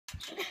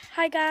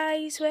Hi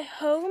guys, we're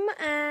home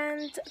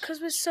and because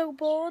we're so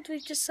bored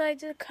we've decided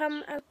to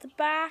come out the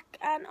back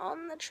and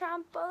on the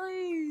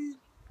trampoline.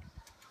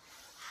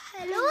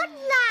 Hello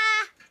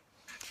there.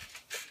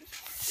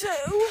 So,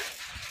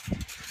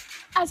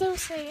 as I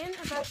was saying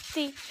about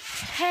the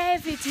hair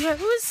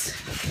videos,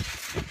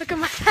 look at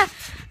my hair.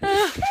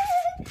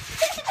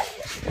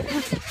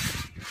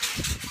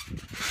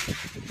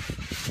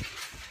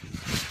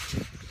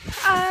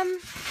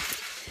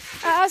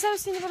 As I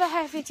was saying about the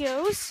hair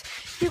videos,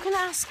 you can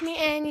ask me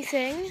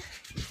anything.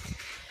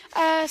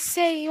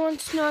 Say you want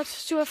to know how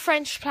to do a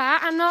French plait.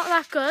 I'm not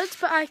that good,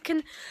 but I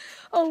can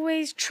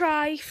always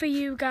try for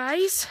you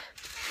guys.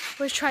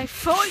 Always try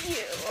for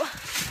you.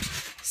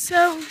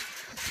 So,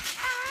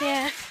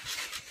 yeah.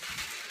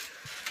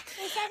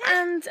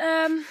 And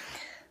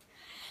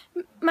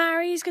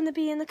Mary's going to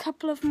be in a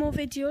couple of more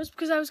videos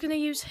because I was going to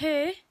use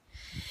her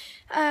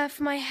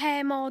for my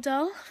hair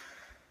model.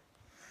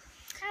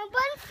 And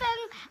one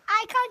thing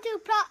I can't do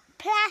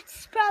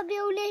plaits, probably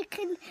only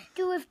can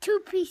do with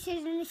 2 pieces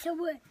and it's a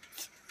word.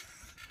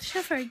 She's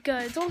not very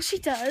good. All she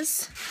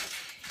does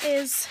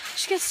is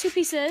she gets 2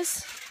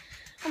 pieces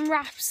and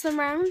wraps them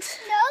round.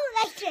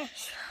 No, like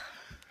this.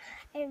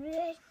 2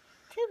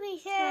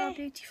 pieces. Oh,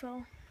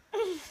 beautiful.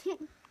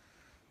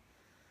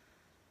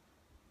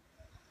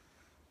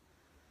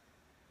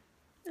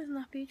 Isn't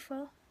that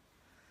beautiful?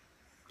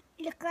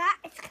 Look at that,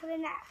 it's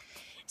coming out.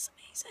 It's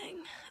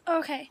amazing.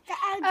 Okay.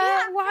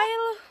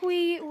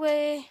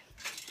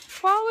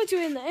 While we're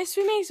doing this,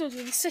 we may as well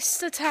do the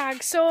sister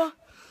tag. So,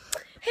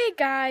 hey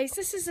guys,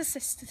 this is the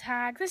sister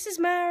tag. This is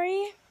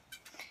Mary,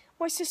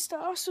 my sister.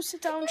 So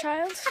sit down,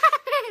 child.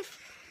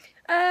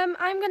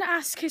 I'm going to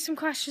ask her some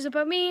questions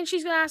about me, and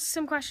she's going to ask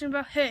some questions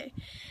about her.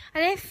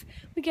 And if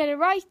we get it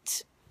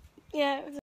right, yeah.